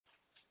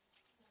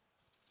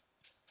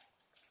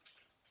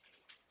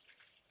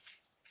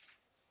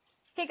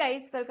Hey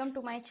guys, welcome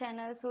to my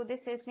channel. So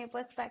this is New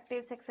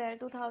Perspectives Excel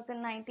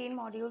 2019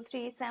 Module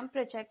 3 SAM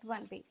Project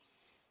 1B.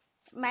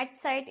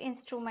 MedSight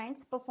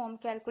Instruments perform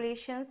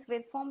calculations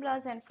with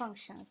formulas and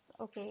functions.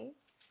 Okay.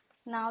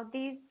 Now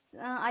these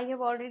I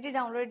have already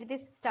downloaded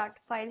this start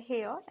file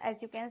here.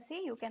 As you can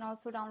see, you can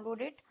also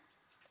download it.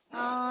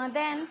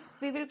 Then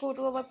we will go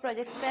to our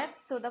project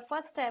steps. So the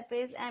first step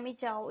is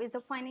Zhao is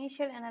a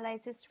financial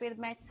analyst with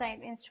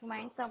MedSight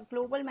Instruments, a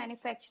global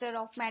manufacturer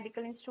of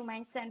medical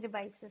instruments and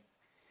devices.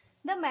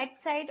 The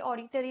MedSight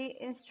Auditory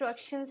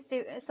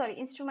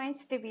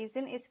Instruments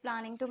Division is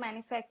planning to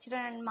manufacture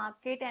and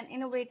market an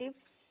innovative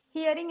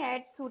hearing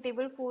aid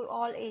suitable for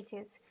all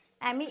ages.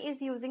 AMI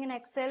is using an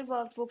Excel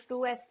workbook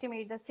to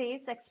estimate the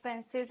sales,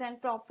 expenses,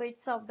 and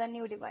profits of the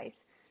new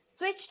device.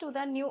 Switch to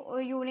the new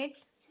unit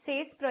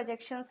sales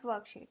projections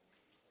worksheet.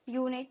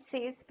 Unit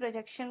sales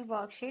projection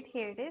worksheet,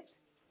 here it is.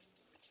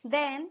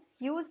 Then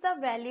use the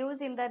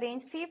values in the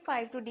range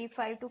C5 to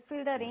D5 to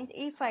fill the range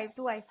E5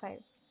 to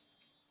I5.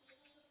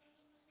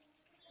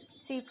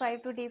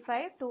 C5 to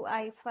D5 to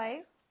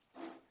I5,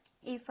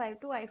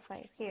 E5 to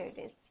I5, here it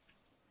is.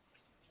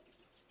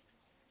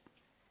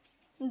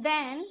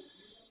 Then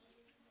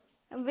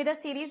with a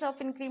series of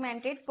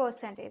incremented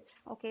percentage.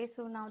 Okay,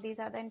 so now these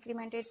are the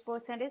incremented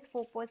percentage: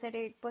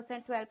 4%,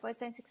 8%, 12%,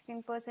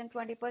 16%,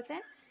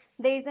 20%.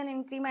 There is an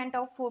increment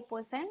of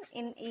 4%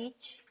 in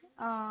each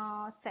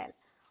cell.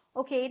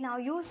 Okay, now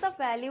use the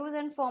values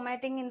and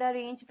formatting in the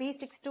range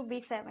B6 to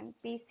B7,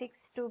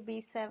 B6 to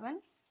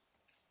B7.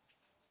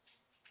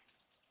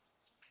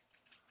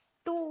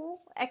 To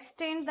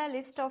extend the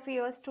list of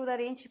years to the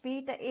range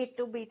B8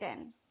 to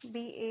B10,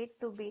 B8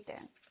 to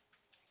B10.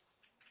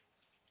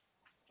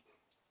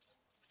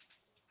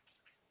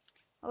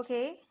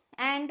 Okay,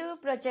 and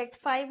project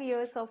 5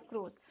 years of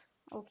growth.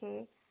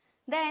 Okay,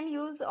 then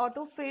use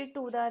AutoFill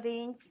to the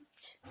range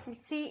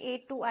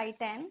C8 to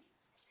I10,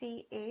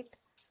 C8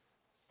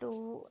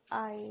 to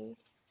I10,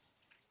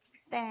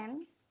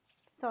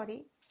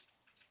 sorry,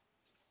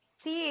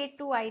 C8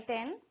 to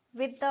I10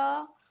 with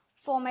the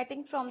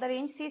formatting from the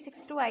range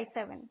C6 to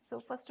I7. So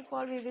first of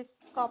all, we will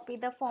copy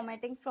the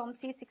formatting from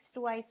C6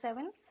 to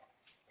I7.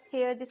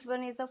 Here this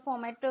one is the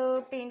format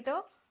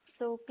painter.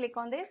 So click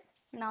on this.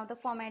 Now the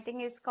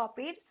formatting is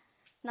copied.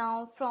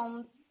 Now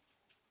from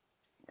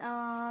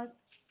C8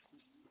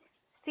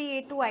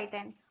 to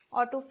I10,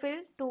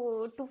 autofill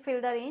to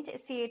fill the range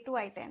C8 to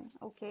I10.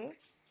 Okay.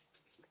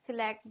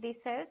 Select the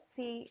cell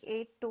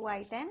C8 to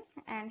I10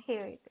 and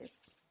here it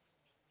is.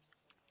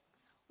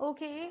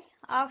 Okay,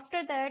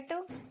 after that,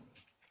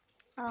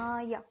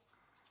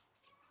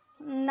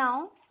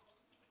 now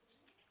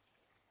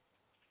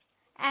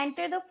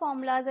enter the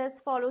formulas as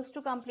follows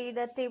to complete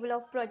the table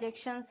of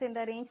projections in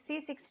the range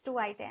C6 to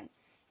I10.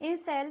 In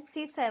cell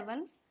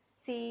C7,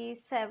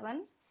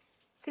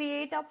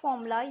 create a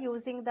formula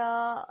using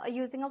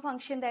a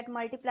function that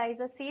multiplies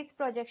the sales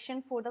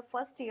projection for the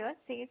first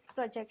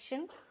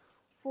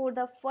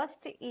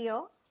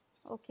year,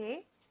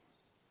 okay,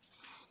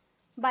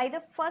 by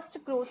the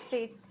first growth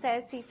rate,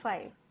 cell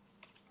C5.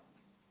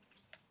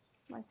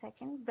 1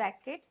 second,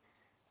 bracket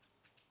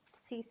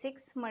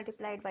C6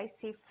 multiplied by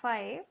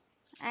C5,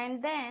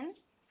 and then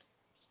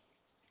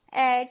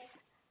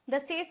adds the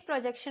sales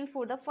projection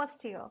for the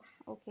first year.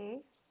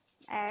 Okay,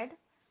 add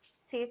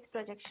sales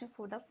projection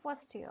for the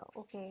first year.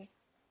 Okay,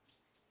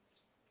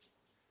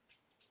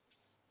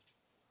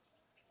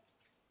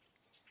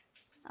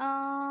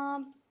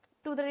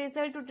 to the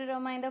result to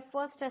determine the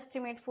first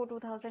estimate for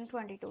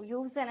 2022.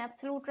 Use an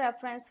absolute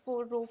reference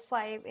for row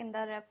 5 in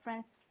the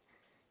reference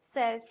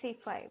cell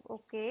C5.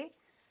 Okay,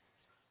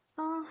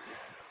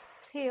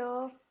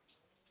 here,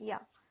 yeah,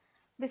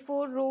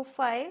 before row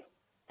 5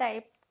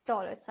 type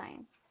 $.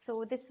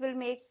 So this will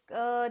make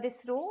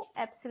this row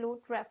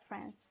absolute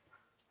reference.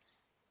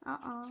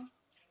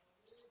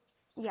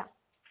 Yeah.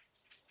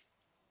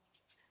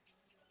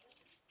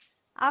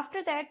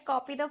 After that,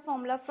 copy the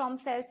formula from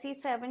cell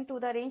C7 to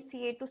the range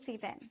C8 to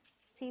C10.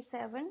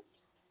 C7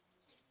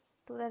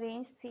 to the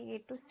range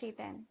C8 to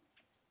C10.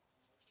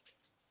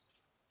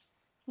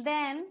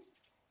 Then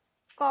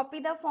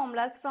copy the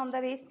formulas from the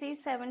range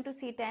C7 to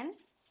C10,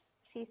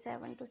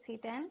 C7 to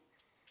C10,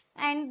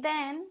 and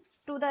then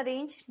to the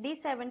range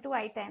D7 to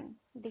I10,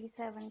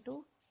 D7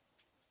 to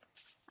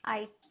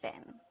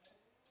I10.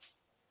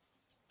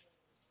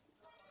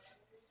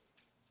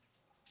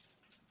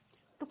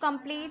 To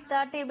complete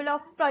the table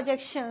of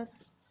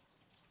projections,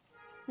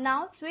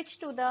 now switch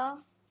to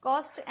the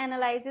cost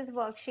analysis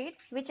worksheet,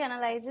 which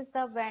analyzes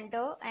the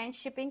vendor and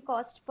shipping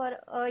cost per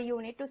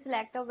unit to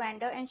select a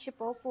vendor and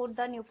shipper for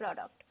the new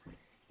product.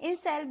 In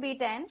cell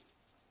B10,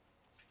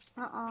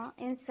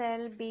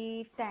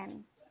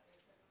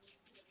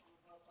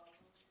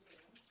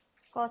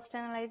 cost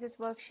analysis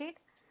worksheet.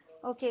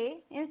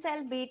 Okay, in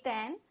cell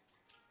B10,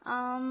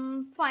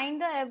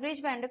 find the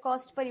average vendor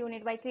cost per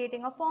unit by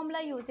creating a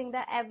formula using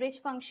the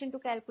average function to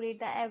calculate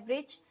the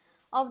average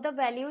of the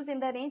values in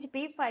the range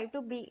B5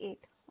 to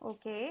B8.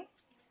 Okay,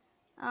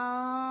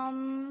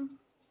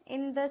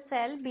 in the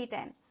cell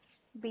B10,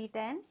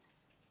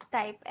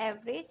 type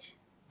average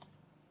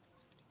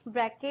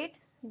bracket,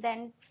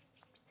 then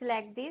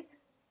select these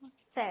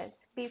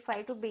cells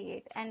B5 to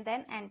B8 and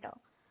then enter.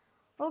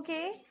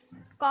 Okay,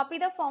 copy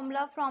the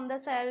formula from the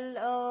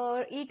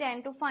cell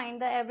E10 to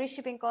find the average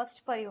shipping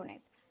cost per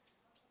unit.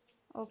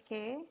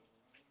 Okay,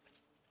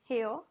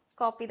 here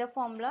copy the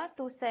formula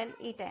to cell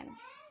E10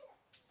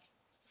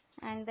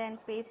 and then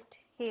paste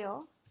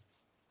here.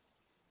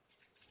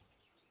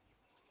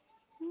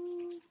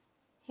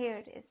 Here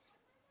it is.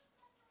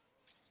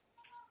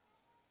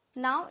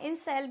 Now in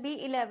cell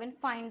B11,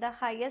 find the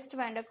highest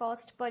vendor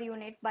cost per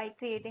unit by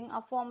creating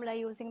a formula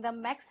using the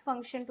max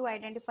function to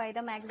identify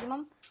the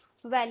maximum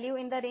value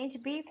in the range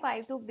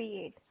B5 to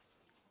B8.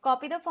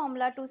 Copy the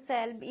formula to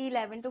cell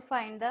B11 to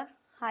find the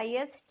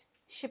highest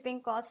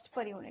shipping cost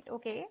per unit.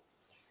 Okay.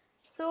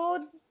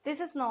 So this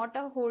is not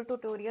a whole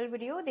tutorial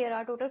video. There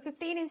are total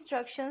 15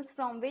 instructions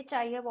from which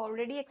I have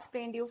already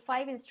explained you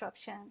 5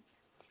 instructions.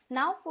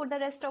 Now for the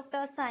rest of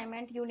the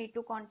assignment, you need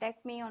to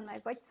contact me on my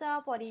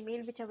WhatsApp or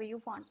email, whichever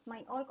you want.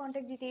 My all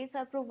contact details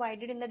are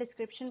provided in the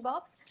description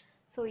box.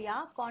 So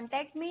yeah,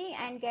 contact me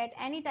and get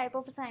any type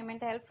of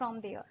assignment help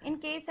from there. In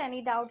case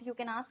any doubt, you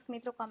can ask me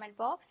through comment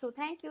box. So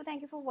thank you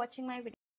for watching my video.